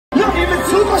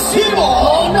Super SeaWorld!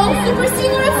 Oh no, Super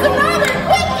SeaWorld, it's the rabbit!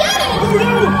 Quick, get it! Oh no!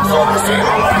 Super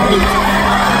SeaWorld!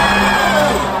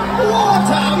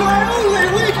 Water, my only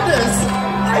weakness!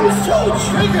 I'm so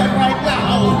triggered right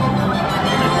now!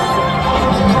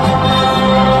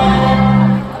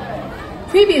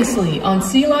 Previously on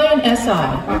Sea Lion SI.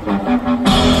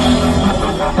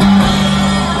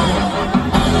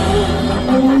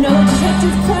 Oh no,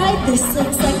 Detective Clyde, this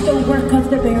looks like the work of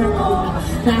the barracuda.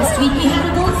 Last week we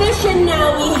had a goldfish and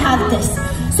now we have this.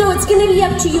 So it's going to be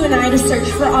up to you and I to search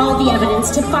for all the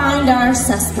evidence to find our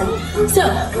suspect. So,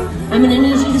 I'm going to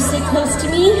need you to stay close to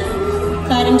me.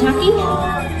 Clyde, I'm talking?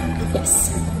 Yes.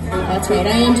 That's right, I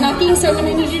am talking, so I'm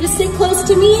going to need you to stay close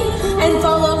to me and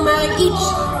follow my each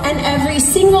and every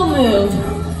single move.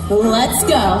 Let's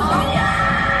go.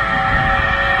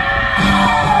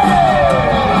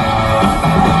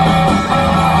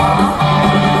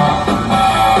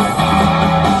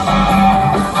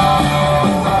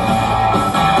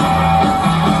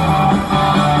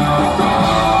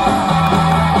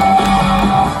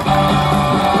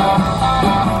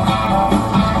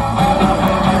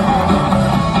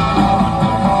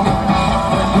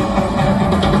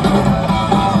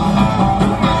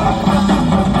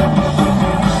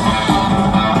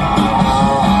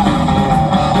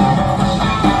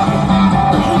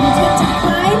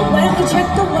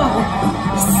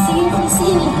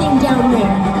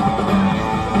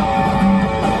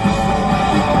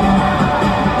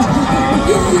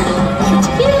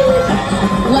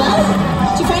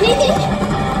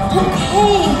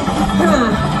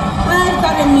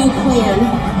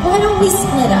 Why don't we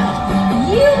split up?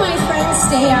 You, my friend,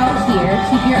 stay out here.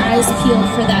 Keep your eyes peeled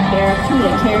for that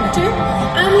barracuda character.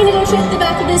 I'm gonna go check the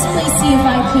back of this place, see if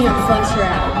I can't flush her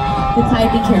out. And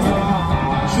Clyde, be careful.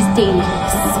 She's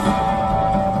dangerous.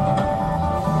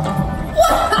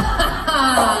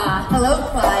 Hello,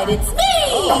 Clyde. It's me!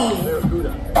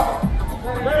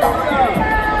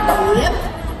 Yep.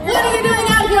 What are you doing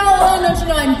out here all alone? Don't you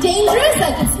know I'm dangerous?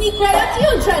 I could sneak right up to you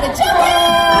and try to choke you.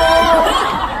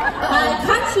 I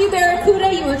caught you,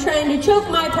 barracuda. You were trying to choke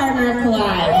my partner,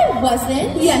 Clyde. I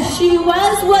wasn't. Yes, she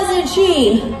was, wasn't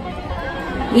she?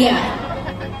 Yeah.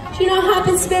 Do you know what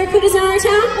happens to barracudas in our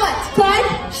town? What? Clyde,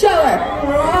 show her.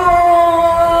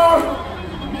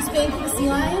 You spank the sea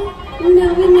lion?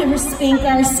 No, we never spank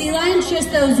our sea lions,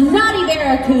 just those naughty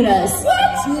barracudas.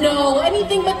 What? No,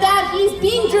 anything but that. He's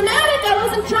being dramatic. I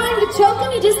wasn't trying to choke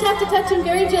him. You just have to touch him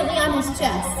very gently on his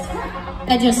chest.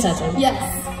 I just touch him?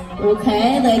 Yes.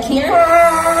 Okay, like here.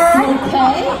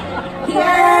 Okay.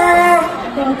 Here.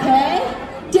 Okay.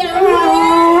 Down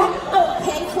here.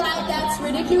 Okay, Clyde, that's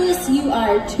ridiculous. You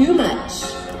are too much.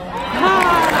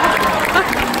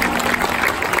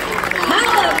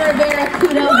 However,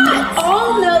 barracuda, we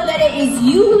all know that it is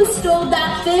you who stole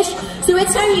that fish, so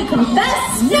it's time you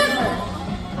confess. Never.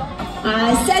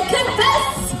 I said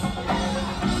confess.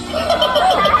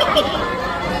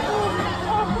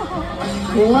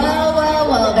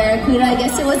 Well, barracuda, I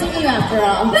guess it wasn't you after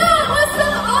all. No, it was the